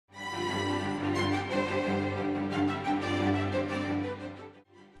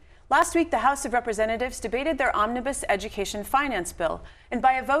Last week, the House of Representatives debated their omnibus education finance bill, and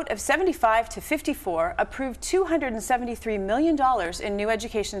by a vote of 75 to 54, approved $273 million in new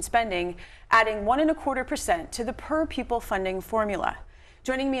education spending, adding 1.25% to the per-pupil funding formula.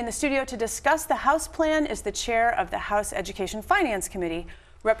 Joining me in the studio to discuss the House plan is the chair of the House Education Finance Committee,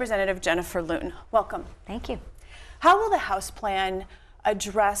 Representative Jenifer Loon. Welcome. Thank you. How will the House plan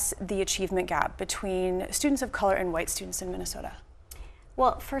address the achievement gap between students of color and white students in Minnesota?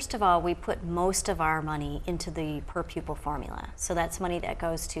 Well, first of all, we put most of our money into the per pupil formula. So that's money that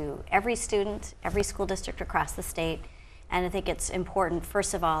goes to every student, every school district across the state. And I think it's important,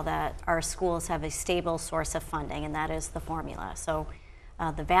 first of all, that our schools have a stable source of funding, and that is the formula. So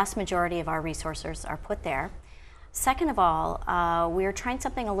the vast majority of our resources are put there. Second of all, we are trying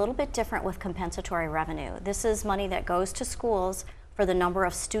something a little bit different with compensatory revenue. This is money that goes to schools for the number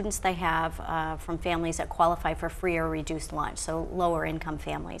of students they have from families that qualify for free or reduced lunch, so lower income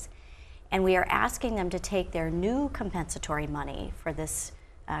families. And we are asking them to take their new compensatory money for this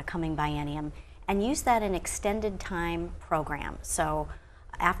coming biennium and use that in extended time programs. So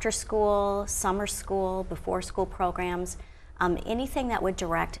after school, summer school, before school programs, anything that would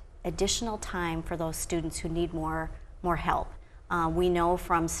direct additional time for those students who need more help. We know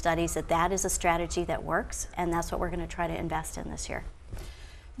from studies that that is a strategy that works, and that's what we're going to try to invest in this year.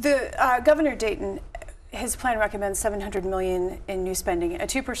 Governor Dayton, his plan recommends $700 million in new spending, a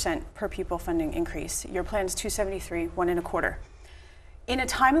 2% per pupil funding increase. Your plan is $273, 1.25. In a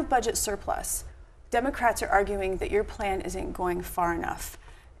time of budget surplus, Democrats are arguing that your plan isn't going far enough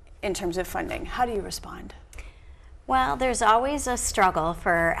in terms of funding. How do you respond? Well, there's always a struggle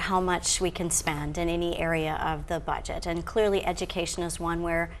for how much we can spend in any area of the budget, and clearly education is one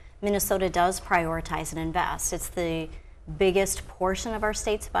where Minnesota does prioritize and invest. It's the biggest portion of our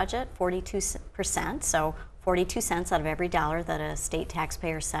state's budget, 42%, so 42 cents out of every dollar that a state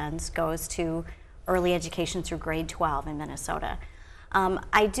taxpayer sends goes to early education through grade 12 in Minnesota.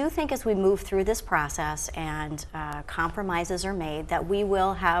 I do think as we move through this process and compromises are made that we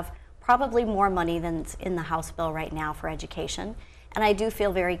will have probably more money than's in the House bill right now for education. And I do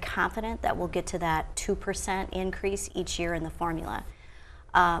feel very confident that we'll get to that 2% increase each year in the formula.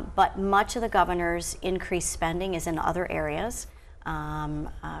 But much of the governor's increased spending is in other areas, voluntary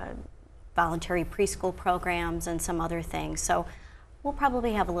preschool programs and some other things. So we'll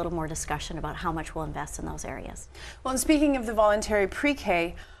probably have a little more discussion about how much we'll invest in those areas. Well, and speaking of the voluntary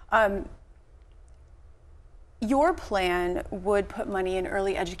pre-K, your plan would put money in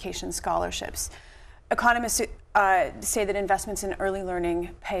early education scholarships. Economists say that investments in early learning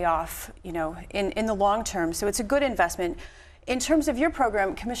pay off, in the long term. So it's a good investment. In terms of your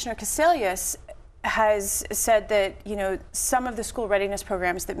program, Commissioner Casalius has said that some of the school readiness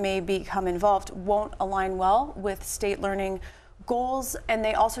programs that may become involved won't align well with state learning goals, and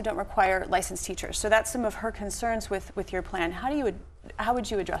they also don't require licensed teachers. So that's some of her concerns with your plan. How would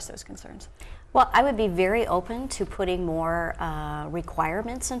you address those concerns? Well, I would be very open to putting more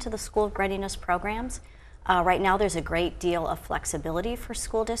requirements into the school readiness programs. Right now there's a great deal of flexibility for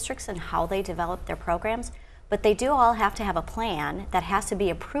school districts and how they develop their programs, but they do all have to have a plan that has to be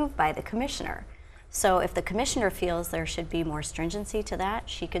approved by the commissioner. So if the commissioner feels there should be more stringency to that,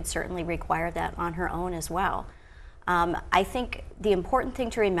 she could certainly require that on her own as well. I think the important thing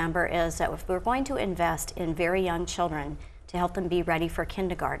to remember is that if we're going to invest in very young children to help them be ready for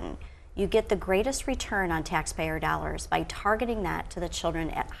kindergarten, you get the greatest return on taxpayer dollars by targeting that to the children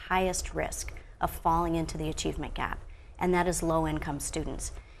at highest risk of falling into the achievement gap, and that is low-income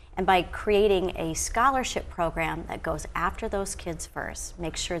students. And by creating a scholarship program that goes after those kids first,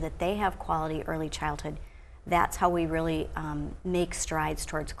 make sure that they have quality early childhood, that's how we really make strides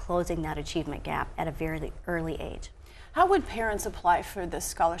towards closing that achievement gap at a very early age. How would parents apply for this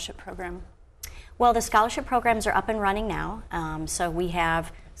scholarship program? Well, the scholarship programs are up and running now. So we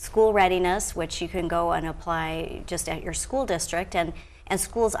have school readiness, which you can go and apply just at your school district, and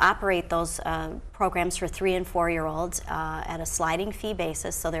schools operate those programs for 3- and 4-year-olds at a sliding fee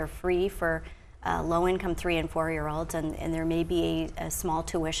basis, so they're free for low-income 3- and 4-year-olds, and there may be a small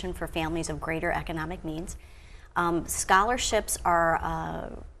tuition for families of greater economic means. Scholarships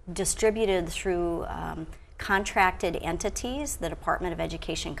are distributed through contracted entities. The Department of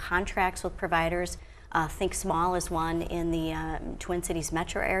Education contracts with providers. Think Small is one in the Twin Cities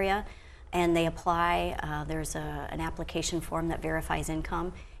metro area, and they apply. There's an application form that verifies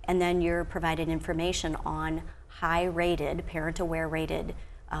income, and then you're provided information on high-rated, parent-aware rated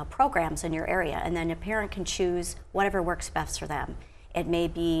programs in your area, and then a parent can choose whatever works best for them. It may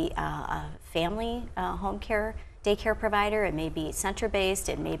be a family home care daycare provider, it may be center-based,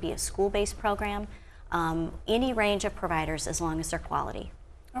 it may be a school-based program. Any range of providers as long as they're quality.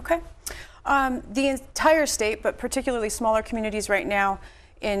 Okay. The entire state, but particularly smaller communities right now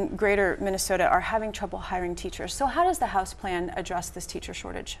in greater Minnesota, are having trouble hiring teachers. So how does the House plan address this teacher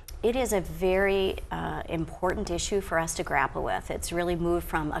shortage? It is a very important issue for us to grapple with. It's really moved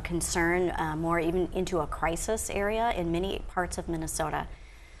from a concern more even into a crisis area in many parts of Minnesota.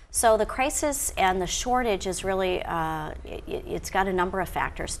 So the crisis and the shortage is really, it's got a number of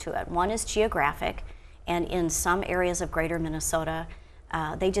factors to it. One is geographic, and in some areas of greater Minnesota,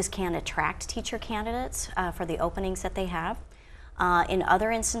 they just can't attract teacher candidates for the openings that they have. In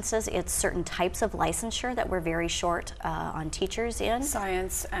other instances, it's certain types of licensure that we're very short on teachers in.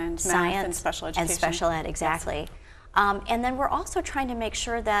 Science and math and special education. And special ed, exactly. Yes. And then we're also trying to make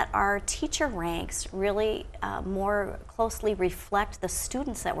sure that our teacher ranks really more closely reflect the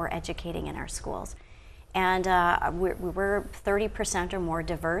students that we're educating in our schools. And we're 30% or more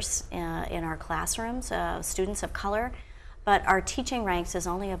diverse in our classrooms, students of color, but our teaching ranks is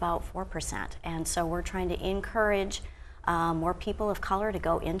only about 4%. And so we're trying to encourage more people of color to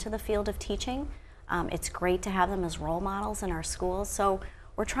go into the field of teaching. It's great to have them as role models in our schools. So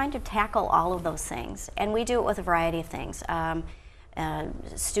we're trying to tackle all of those things, and we do it with a variety of things.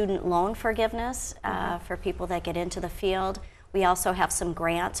 Student loan forgiveness for people that get into the field. We also have some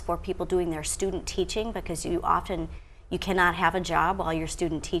grants for people doing their student teaching, because you cannot have a job while you're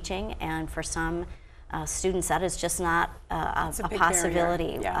student teaching, and for some students that is just not a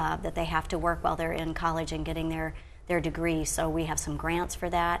possibility that they have to work while they're in college and getting their degree. So we have some grants for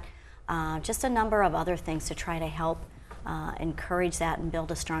that. Just a number of other things to try to help encourage that and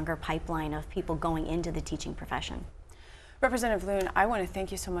build a stronger pipeline of people going into the teaching profession. Representative Loon, I want to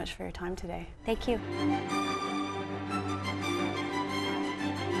thank you so much for your time today. Thank you.